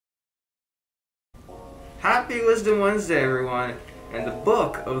Happy Wisdom Wednesday, everyone. And the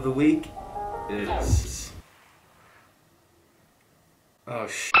book of the week is... Oh,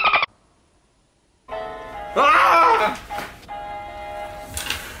 Ah!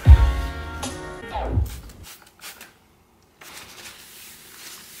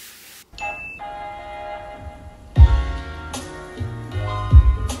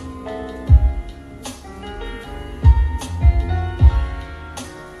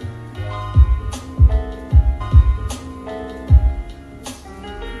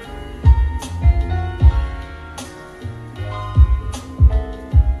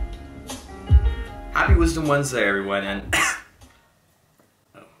 Happy Wisdom Wednesday, everyone, and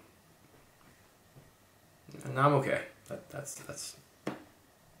no, I'm okay. That's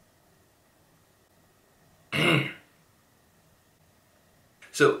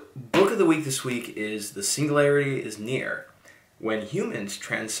So, book of the week this week is The Singularity is Near, When Humans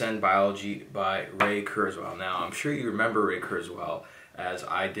Transcend Biology by Ray Kurzweil. Now, I'm sure you remember Ray Kurzweil, as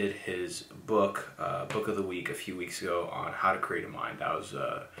I did his book, Book of the Week, a few weeks ago on how to create a mind. That was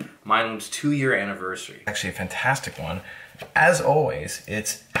Mind's 2-year anniversary. Actually, a fantastic one. As always,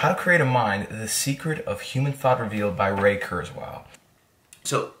 it's How to Create a Mind, The Secret of Human Thought Revealed by Ray Kurzweil.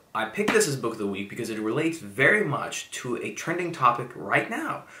 So, I picked this as Book of the Week because it relates very much to a trending topic right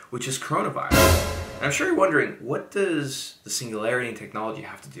now, which is coronavirus. And I'm sure you're wondering, what does the singularity in technology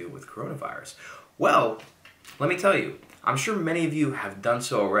have to do with coronavirus? Well, let me tell you. I'm sure many of you have done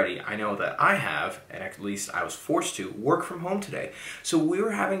so already. I know that I have, and at least I was forced to, work from home today. So we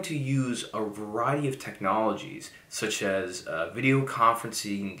were having to use a variety of technologies, such as video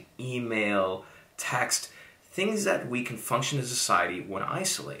conferencing, email, text, things that we can function as a society when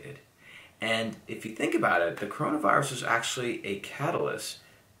isolated. And if you think about it, the coronavirus is actually a catalyst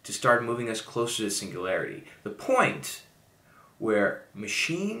to start moving us closer to singularity. The point where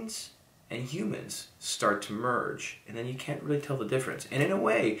machines and humans start to merge, and then you can't really tell the difference. And in a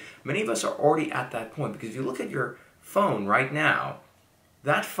way, many of us are already at that point, because if you look at your phone right now,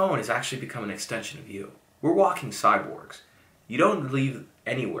 that phone has actually become an extension of you. We're walking cyborgs. You don't leave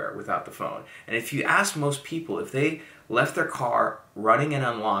anywhere without the phone. And if you ask most people, if they left their car running and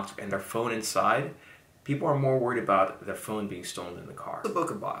unlocked and their phone inside, people are more worried about their phone being stolen than the car. What's the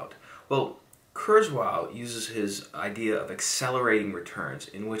book about? Well, Kurzweil uses his idea of accelerating returns,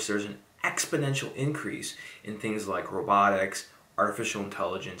 in which there's an exponential increase in things like robotics, artificial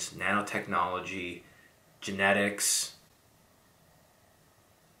intelligence, nanotechnology, genetics,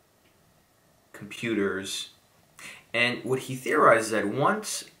 computers. And what he theorizes is that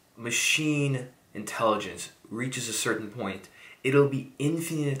once machine intelligence reaches a certain point, it'll be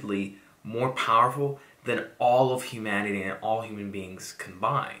infinitely more powerful than all of humanity and all human beings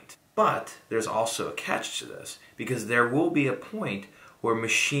combined. But there's also a catch to this, because there will be a point where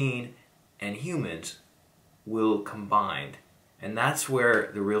machine and humans will combine. And that's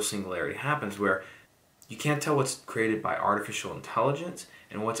where the real singularity happens, where you can't tell what's created by artificial intelligence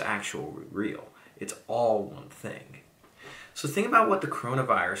and what's actual real. It's all one thing. So think about what the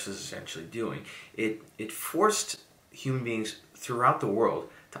coronavirus is essentially doing. It forced human beings throughout the world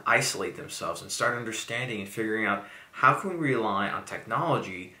to isolate themselves and start understanding and figuring out how can we rely on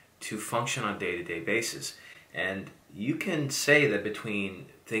technology to function on a day-to-day basis. And you can say that between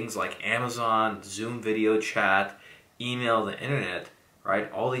things like Amazon, Zoom video chat, email, the internet,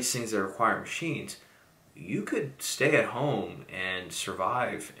 right, all these things that require machines, you could stay at home and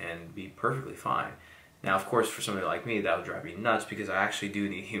survive and be perfectly fine. Now, of course, for somebody like me, that would drive me nuts, because I actually do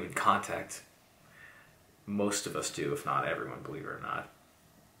need human contact. Most of us do, if not everyone, believe it or not.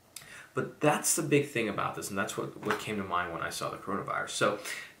 But that's the big thing about this, and that's what came to mind when I saw the coronavirus. So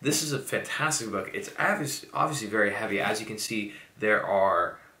this is a fantastic book. It's obviously very heavy. As you can see, there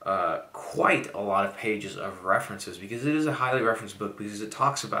are quite a lot of pages of references, because it is a highly referenced book, because it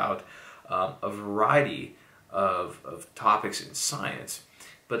talks about a variety of topics in science.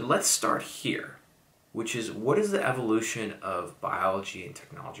 But let's start here, which is, what does the evolution of biology and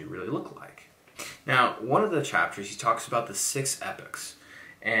technology really look like? Now, one of the chapters, he talks about the 6 epochs.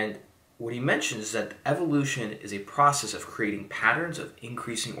 And what he mentions is that evolution is a process of creating patterns of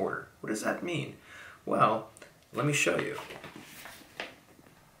increasing order. What does that mean? Well, let me show you.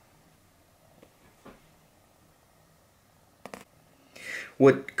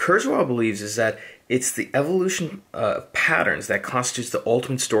 What Kurzweil believes is that it's the evolution of patterns that constitutes the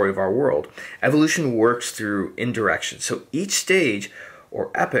ultimate story of our world. Evolution works through indirection. So each stage or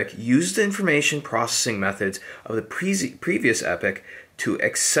epoch uses the information processing methods of the previous epoch to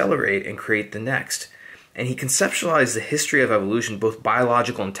accelerate and create the next. And he conceptualized the history of evolution, both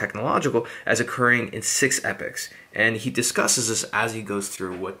biological and technological, as occurring in 6 epochs. And he discusses this as he goes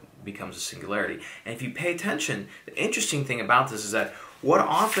through what becomes a singularity. And if you pay attention, the interesting thing about this is that what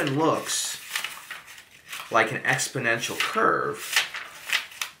often looks like an exponential curve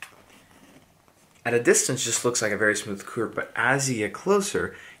at a distance just looks like a very smooth curve, but as you get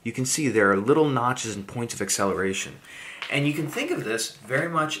closer, you can see there are little notches and points of acceleration. And you can think of this very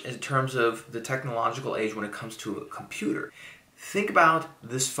much in terms of the technological age when it comes to a computer. Think about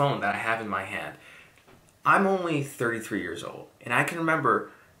this phone that I have in my hand. I'm only 33 years old, and I can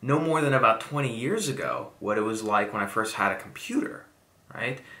remember no more than about 20 years ago what it was like when I first had a computer,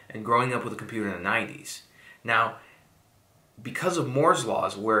 right? And growing up with a computer in the 90s. Now, because of Moore's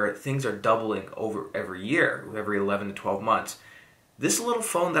laws, where things are doubling over every year, every 11 to 12 months, this little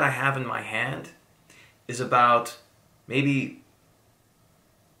phone that I have in my hand is about maybe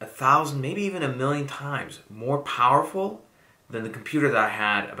 1,000, maybe even 1,000,000 times more powerful than the computer that I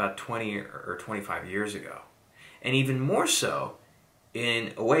had about 20 or 25 years ago. And even more so,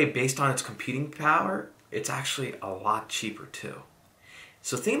 in a way, based on its computing power, it's actually a lot cheaper too.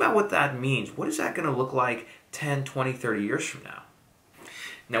 So think about what that means. What is that going to look like 10, 20, 30 years from now?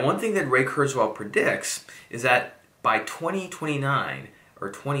 Now, one thing that Ray Kurzweil predicts is that by 2029 or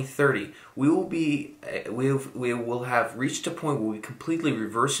 2030, we will have reached a point where we completely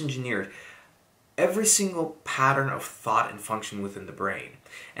reverse engineered every single pattern of thought and function within the brain.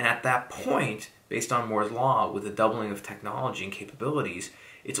 And at that point, based on Moore's law, with the doubling of technology and capabilities,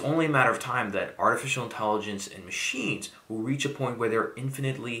 it's only a matter of time that artificial intelligence and machines will reach a point where they're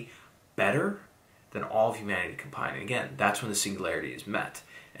infinitely better than all of humanity combined. And again, that's when the singularity is met.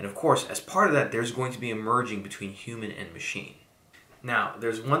 And of course, as part of that, there's going to be a merging between human and machine. Now,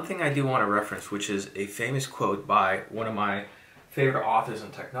 there's one thing I do want to reference, which is a famous quote by one of my favorite authors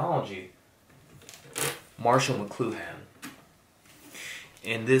in technology, Marshall McLuhan.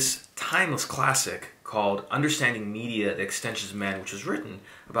 In this timeless classic called Understanding Media, the Extensions of Man, which was written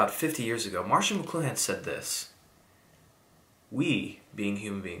about 50 years ago, Marshall McLuhan said this: we, being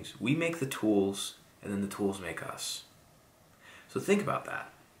human beings, we make the tools, and then the tools make us. So think about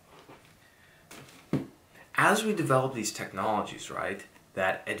that. As we develop these technologies, right,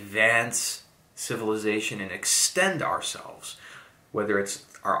 that advance civilization and extend ourselves, whether it's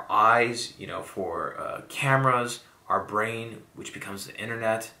our eyes, for cameras, our brain, which becomes the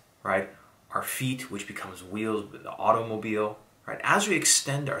internet, right, our feet, which becomes wheels, the automobile, right? As we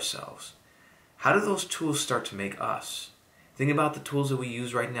extend ourselves, how do those tools start to make us? Think about the tools that we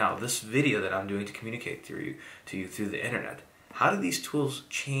use right now. This video that I'm doing to communicate to you through the internet. How do these tools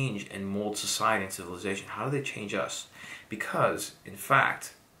change and mold society and civilization? How do they change us? Because, in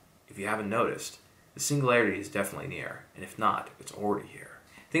fact, if you haven't noticed, the singularity is definitely near. And if not, it's already here.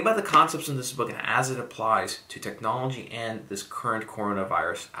 Think about the concepts in this book and as it applies to technology and this current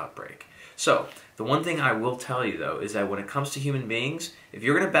coronavirus outbreak. So, the one thing I will tell you, though, is that when it comes to human beings, if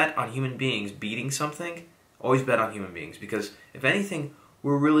you're going to bet on human beings beating something, always bet on human beings. Because, if anything,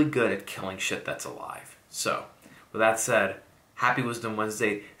 we're really good at killing shit that's alive. So, with that said, Happy Wisdom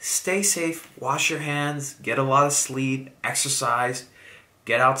Wednesday. Stay safe, wash your hands, get a lot of sleep, exercise,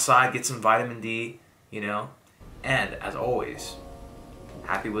 get outside, get some vitamin D, And, as always,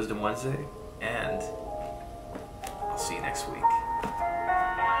 Happy Wisdom Wednesday, and I'll see you next week.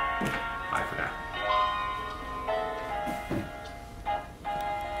 Bye for now.